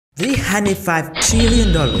$305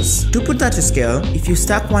 trillion. To put that to scale, if you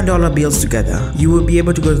stack $1 bills together, you will be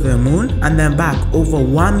able to go to the moon and then back over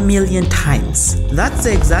 1 million times. That's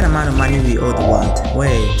the exact amount of money we owe the world.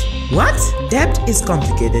 Wait. What? Debt is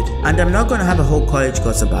complicated, and I'm not gonna have a whole college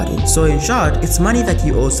course about it. So in short, it's money that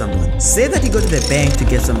you owe someone. Say that you go to the bank to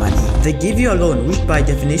get some money. They give you a loan, which by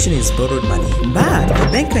definition is borrowed money. But the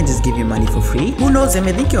bank can't just give you money for free. Who knows, they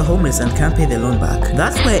may think you're homeless and can't pay the loan back.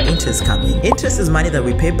 That's where interest comes in. Interest is money that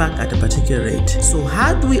we pay back at a particular rate. So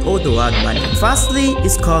how do we owe the world money? Firstly,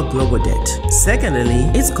 it's called global debt. Secondly,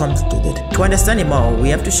 it's complicated. To understand it more, we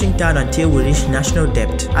have to shrink down until we reach national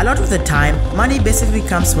debt. A lot of the time, money basically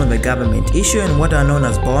comes from the government issuing what are known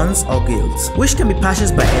as bonds or gilts, which can be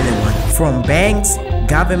purchased by anyone, from banks,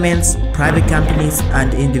 governments, private companies,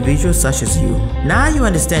 and individuals such as you. Now you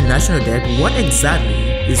understand national debt. What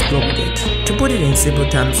exactly is global debt? To put it in simple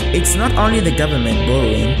terms, it's not only the government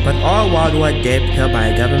borrowing, but all worldwide debt held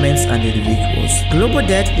by governments and individuals. Global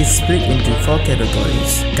debt is split into 4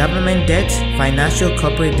 categories: government debt, financial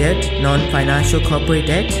corporate debt, non-financial corporate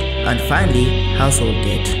debt, and finally, household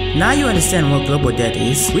debt. Now you understand what global debt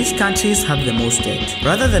is, which countries have the most debt.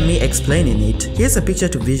 Rather than me explaining it, here's a picture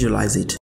to visualize it.